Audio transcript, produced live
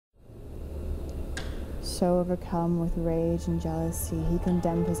So overcome with rage and jealousy, he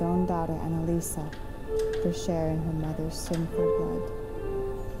condemned his own daughter, Annalisa, for sharing her mother's sinful blood.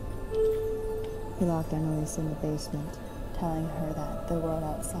 He locked Annalisa in the basement, telling her that the world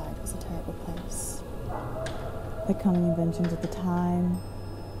outside was a terrible place. The coming inventions of the time,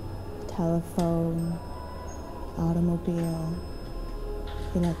 telephone, automobile,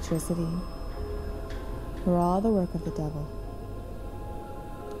 electricity, were all the work of the devil.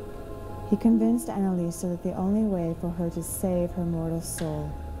 He convinced Annalisa that the only way for her to save her mortal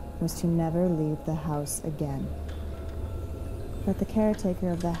soul was to never leave the house again. But the caretaker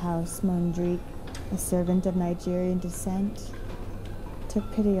of the house, Mondrique, a servant of Nigerian descent, took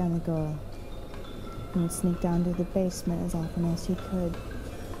pity on the girl and would sneak down to the basement as often as he could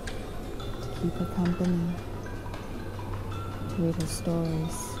to keep her company, to read her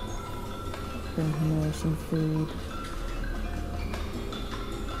stories, bring her nourishing food.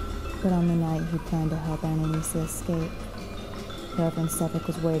 But on the night he planned to help Annalisa escape, Reverend Suffolk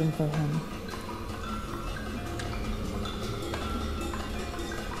was waiting for him.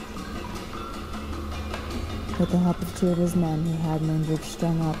 With the help of two of his men, he had Mondrique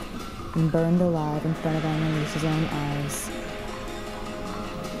strung up and burned alive in front of Annalisa's own eyes.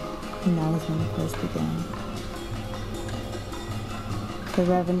 And that was when the curse began. The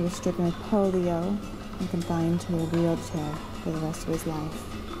Reverend was stricken with polio and confined to a wheelchair for the rest of his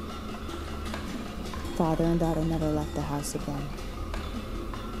life. Father and daughter never left the house again.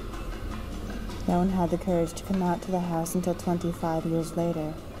 No one had the courage to come out to the house until 25 years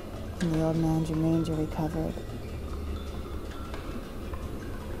later, when the old man's remains were recovered.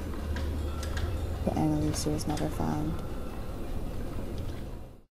 But Annalisa was never found.